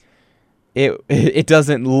certainly it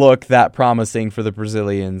doesn't look that promising for the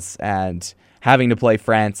Brazilians, and having to play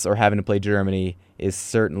France or having to play Germany is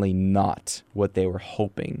certainly not what they were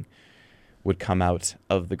hoping would come out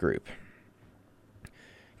of the group.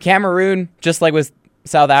 Cameroon, just like with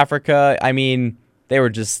South Africa, I mean, they were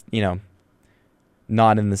just,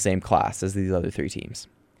 not in the same class as these other 3 teams.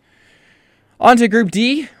 On to Group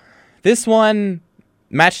D. This one,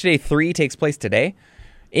 match day 3 takes place today.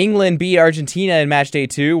 England beat Argentina in match day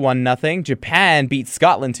 2, 1-0. Japan beat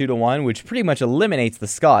Scotland 2-1, which pretty much eliminates the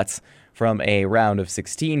Scots from a round of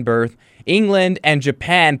 16 berth. England and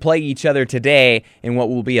Japan play each other today in what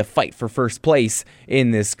will be a fight for first place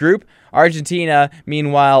in this group. Argentina,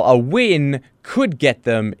 meanwhile, a win could get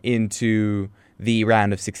them into the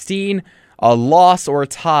round of 16. A loss or a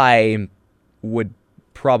tie would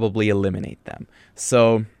probably eliminate them.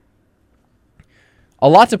 So, a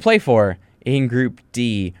lot to play for in Group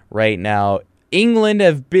D right now. England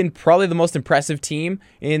have been probably the most impressive team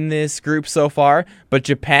in this group so far, but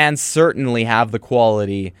Japan certainly have the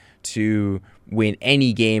quality to win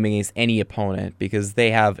any game against any opponent because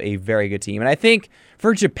they have a very good team. And I think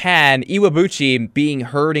for Japan, Iwabuchi being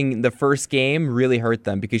hurting the first game really hurt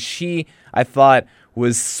them because she, I thought,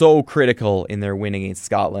 was so critical in their win against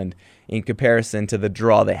Scotland in comparison to the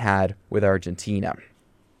draw they had with Argentina.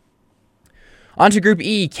 On to Group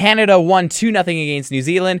E, Canada won 2-0 against New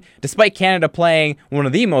Zealand. Despite Canada playing one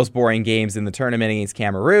of the most boring games in the tournament against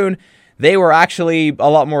Cameroon, they were actually a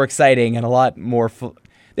lot more exciting and a lot more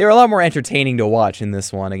entertaining to watch in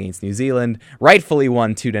this one against New Zealand. Rightfully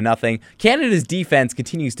won 2-0. Canada's defense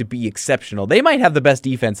continues to be exceptional. They might have the best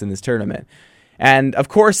defense in this tournament. And of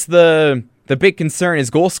course, the big concern is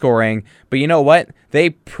goal scoring, but you know what? They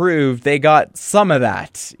proved they got some of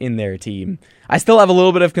that in their team. I still have a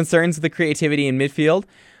little bit of concerns with the creativity in midfield,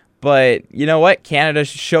 but you know what? Canada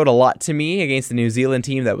showed a lot to me against the New Zealand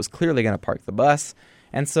team that was clearly going to park the bus,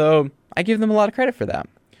 and so I give them a lot of credit for that.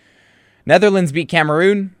 Netherlands beat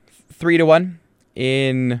Cameroon 3-1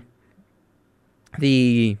 in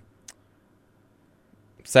the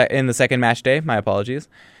second match day. My apologies.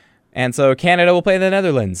 And so Canada will play the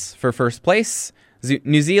Netherlands for first place.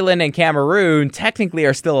 New Zealand and Cameroon technically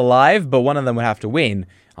are still alive, but one of them would have to win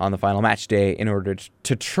on the final match day in order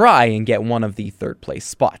to try and get one of the third place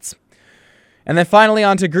spots. And then finally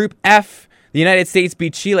on to Group F. The United States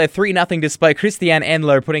beat Chile 3-0 despite Christiane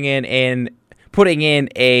Endler putting in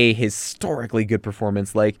a historically good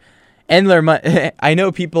performance. Like, Endler, I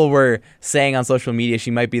know people were saying on social media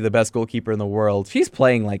she might be the best goalkeeper in the world. She's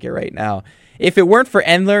playing like it right now. If it weren't for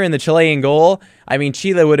Endler in the Chilean goal, I mean,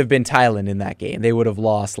 Chile would have been Thailand in that game. They would have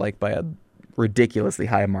lost by a ridiculously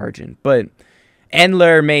high margin. But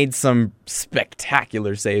Endler made some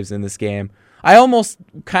spectacular saves in this game. I almost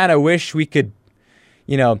kind of wish we could,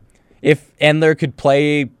 if Endler could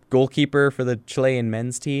play goalkeeper for the Chilean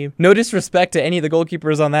men's team. No disrespect to any of the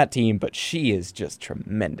goalkeepers on that team, but she is just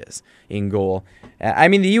tremendous in goal. I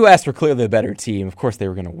mean, the U.S. were clearly the better team. Of course they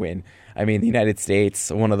were going to win. I mean, the United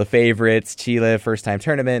States, one of the favorites, Chile, first-time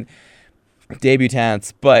tournament,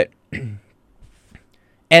 debutants, but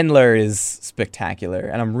Endler is spectacular,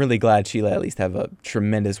 and I'm really glad Chile at least have a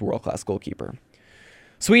tremendous world-class goalkeeper.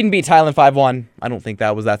 Sweden beat Thailand 5-1. I don't think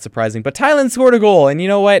that was that surprising, but Thailand scored a goal, and you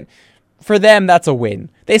know what? For them, that's a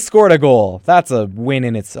win. They scored a goal. That's a win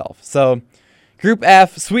in itself. So, Group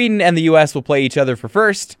F, Sweden and the U.S. will play each other for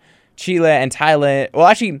first. Chile and Thailand... Well,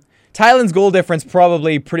 actually, Thailand's goal difference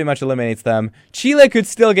probably pretty much eliminates them. Chile could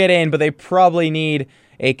still get in, but they probably need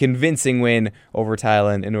a convincing win over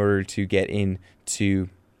Thailand in order to get into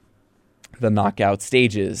the knockout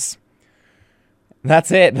stages.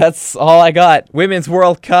 That's it. That's all I got. Women's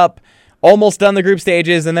World Cup. Almost done the group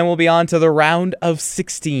stages, and then we'll be on to the round of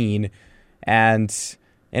 16. And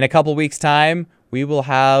in a couple weeks' time, we will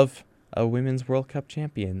have a Women's World Cup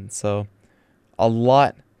champion. So a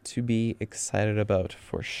lot to be excited about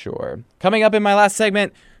for sure. Coming up in my last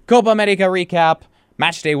segment, Copa America recap,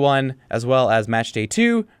 Match Day 1, as well as Match Day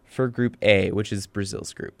 2 for Group A, which is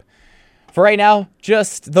Brazil's group. For right now,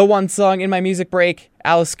 just the one song in my music break,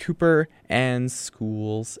 Alice Cooper and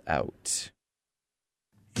School's Out.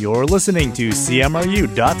 You're listening to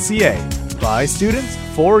CMRU.ca by students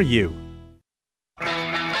for you.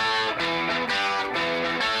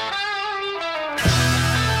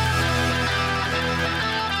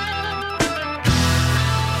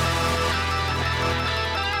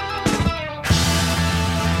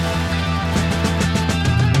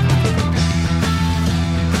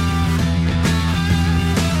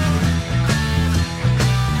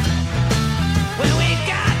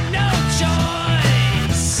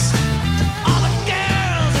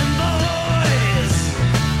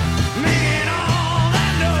 Made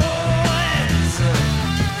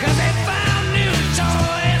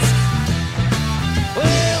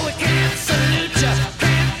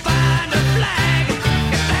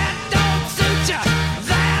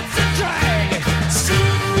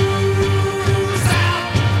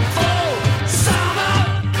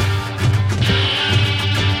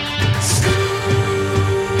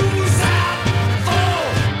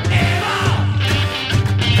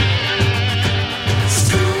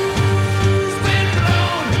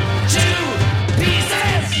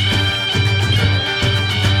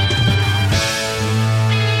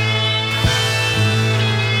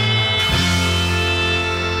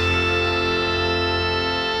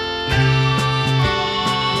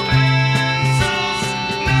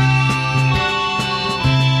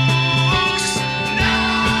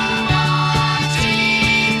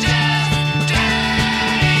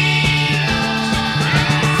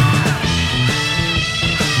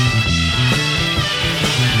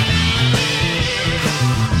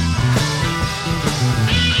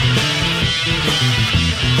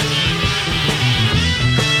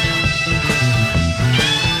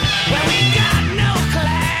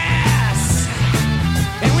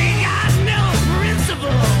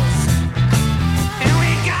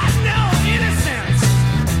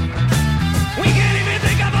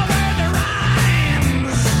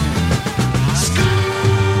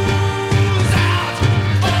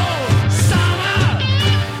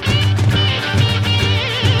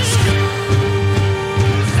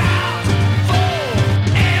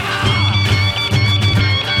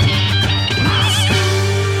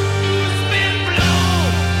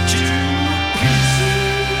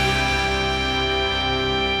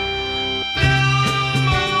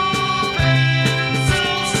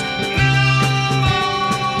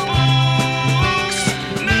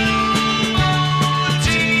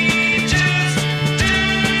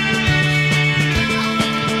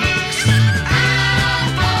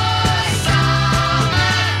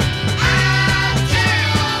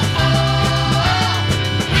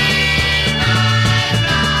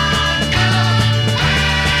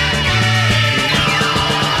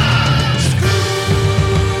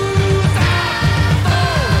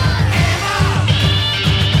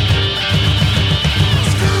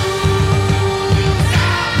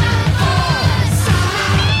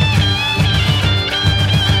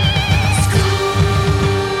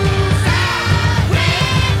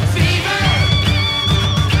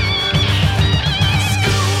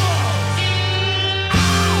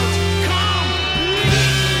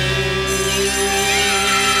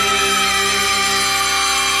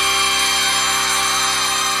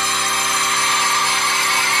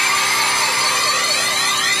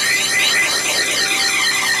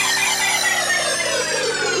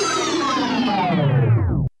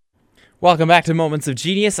Welcome back to Moments of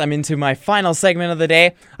Genius. I'm into my final segment of the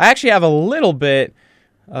day. I actually have a little bit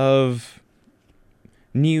of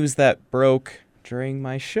news that broke during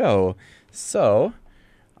my show. So,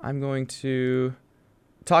 I'm going to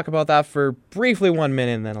talk about that for briefly 1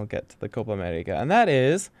 minute, and then I'll get to the Copa America. And that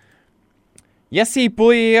is, Jesse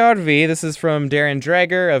Puljujärvi, this is from Darren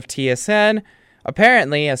Dreger of TSN,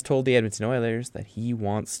 apparently has told the Edmonton Oilers that he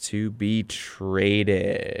wants to be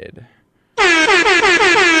traded.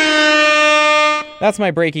 That's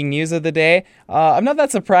my breaking news of the day. I'm not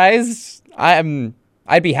that surprised. I'd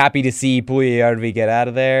be happy to see Puljujärvi get out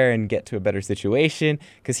of there and get to a better situation,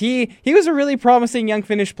 because he was a really promising young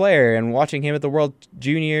Finnish player, and watching him at the World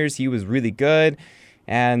Juniors, he was really good.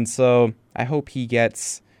 And so I hope he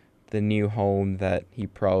gets the new home that he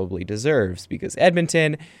probably deserves, because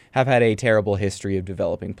Edmonton have had a terrible history of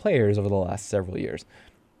developing players over the last several years.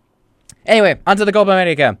 Anyway, onto the Copa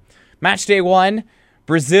America. Match day 1,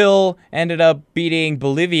 Brazil ended up beating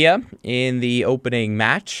Bolivia in the opening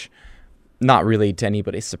match. Not really to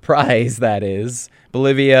anybody's surprise, that is.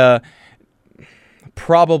 Bolivia,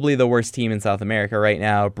 probably the worst team in South America right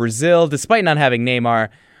now. Brazil, despite not having Neymar,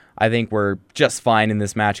 I think we're just fine in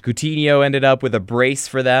this match. Coutinho ended up with a brace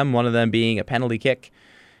for them, one of them being a penalty kick.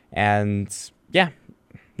 And yeah,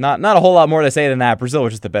 not a whole lot more to say than that. Brazil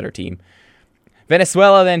was just the better team.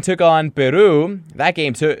 Venezuela then took on Peru. That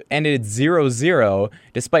game ended 0-0,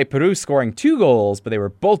 despite Peru scoring 2 goals, but they were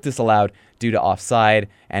both disallowed due to offside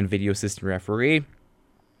and video assistant referee.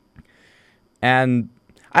 And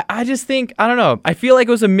I just think, I don't know, I feel like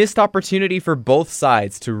it was a missed opportunity for both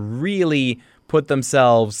sides to really put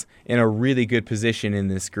themselves in a really good position in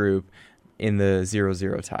this group in the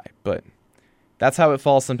 0-0 tie. But that's how it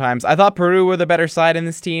falls sometimes. I thought Peru were the better side in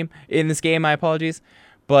this game, my apologies.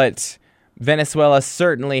 But Venezuela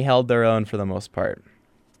certainly held their own for the most part.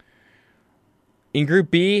 In Group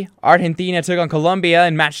B, Argentina took on Colombia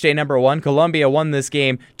in match day number 1. Colombia won this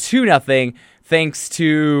game 2-0 thanks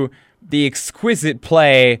to the exquisite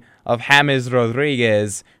play of James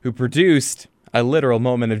Rodriguez, who produced a literal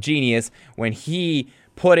moment of genius when he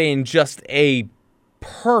put in just a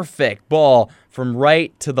perfect ball from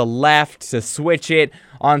right to the left to switch it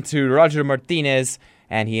onto Roger Martinez,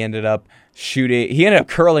 and he ended up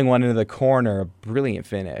curling one into the corner. A brilliant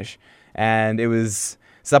finish. And it was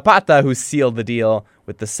Zapata who sealed the deal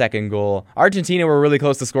with the second goal. Argentina were really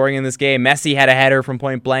close to scoring in this game. Messi had a header from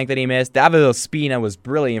point blank that he missed. David Ospina was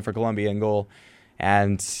brilliant for Colombia in goal.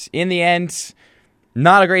 And in the end,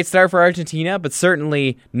 not a great start for Argentina, but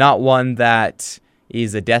certainly not one that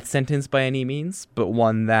is a death sentence by any means, but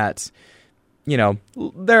one that, you know,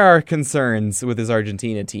 there are concerns with this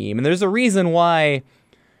Argentina team. And there's a reason why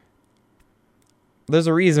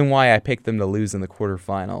I picked them to lose in the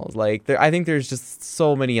quarterfinals. I think there's just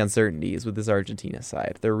so many uncertainties with this Argentina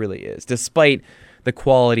side. There really is, despite the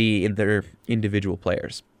quality in their individual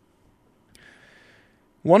players.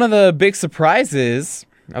 One of the big surprises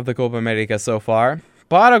of the Copa America so far,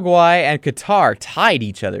 Paraguay and Qatar tied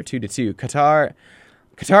each other 2-2.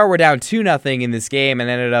 Qatar were down 2-0 in this game and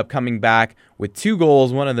ended up coming back with 2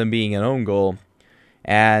 goals, one of them being an own goal.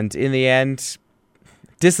 And in the end,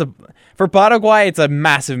 for Paraguay, it's a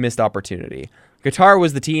massive missed opportunity. Qatar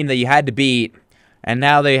was the team that you had to beat, and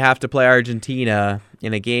now they have to play Argentina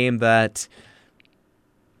in a game that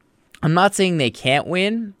I'm not saying they can't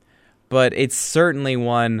win, but it's certainly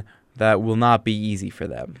one that will not be easy for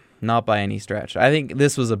them. Not by any stretch. I think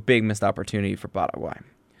this was a big missed opportunity for Paraguay.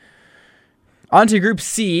 On to Group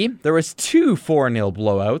C. There was 2 4-0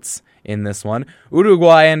 blowouts in this one.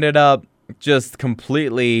 Uruguay ended up just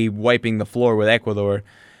completely wiping the floor with Ecuador.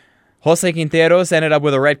 Jose Quinteros ended up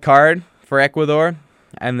with a red card for Ecuador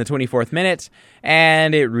in the 24th minute,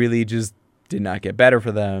 and it really just did not get better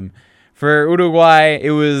for them. For Uruguay,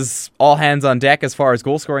 it was all hands on deck as far as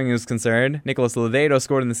goal scoring is concerned. Nicolas Lodeiro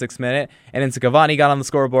scored in the 6th minute, and then Cavani got on the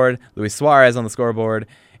scoreboard, Luis Suarez on the scoreboard,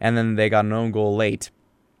 and then they got an own goal late.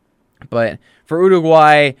 But for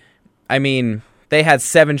Uruguay, I mean, they had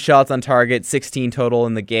 7 shots on target, 16 total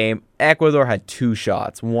in the game. Ecuador had 2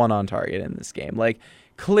 shots, 1 on target in this game.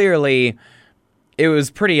 Clearly, it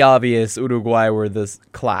was pretty obvious Uruguay were this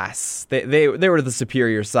class. They were the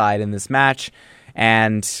superior side in this match,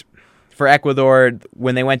 and for Ecuador,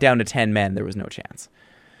 when they went down to 10 men, there was no chance.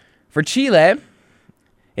 For Chile,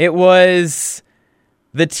 it was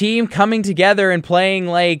the team coming together and playing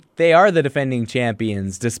like they are the defending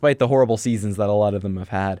champions, despite the horrible seasons that a lot of them have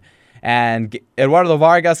had. And Eduardo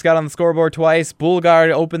Vargas got on the scoreboard twice.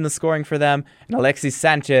 Bulgar opened the scoring for them, and Alexis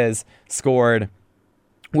Sanchez scored,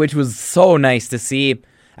 which was so nice to see.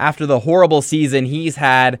 After the horrible season he's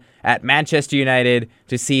had at Manchester United,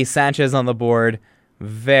 to see Sanchez on the board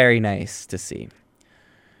Very nice to see.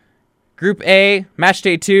 Group A, match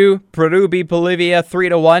day 2, Peru beat Bolivia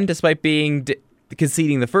 3-1. Despite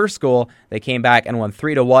conceding the first goal, they came back and won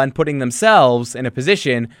 3-1, putting themselves in a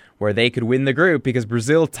position where they could win the group because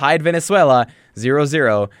Brazil tied Venezuela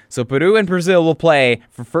 0-0. So Peru and Brazil will play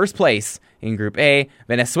for first place in Group A.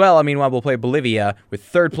 Venezuela, meanwhile, will play Bolivia, with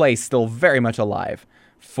third place still very much alive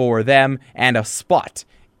for them and a spot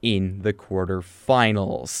in the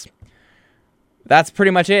quarterfinals. That's pretty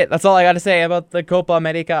much it. That's all I got to say about the Copa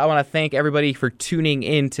America. I want to thank everybody for tuning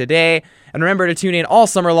in today. And remember to tune in all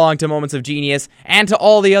summer long to Moments of Genius and to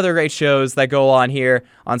all the other great shows that go on here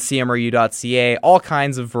on CMRU.ca. All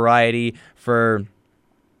kinds of variety for,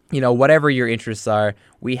 whatever your interests are.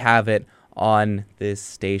 We have it on this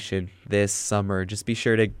station this summer. Just be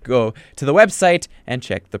sure to go to the website and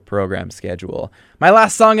check the program schedule. My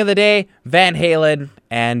last song of the day, Van Halen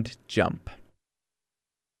and Jump.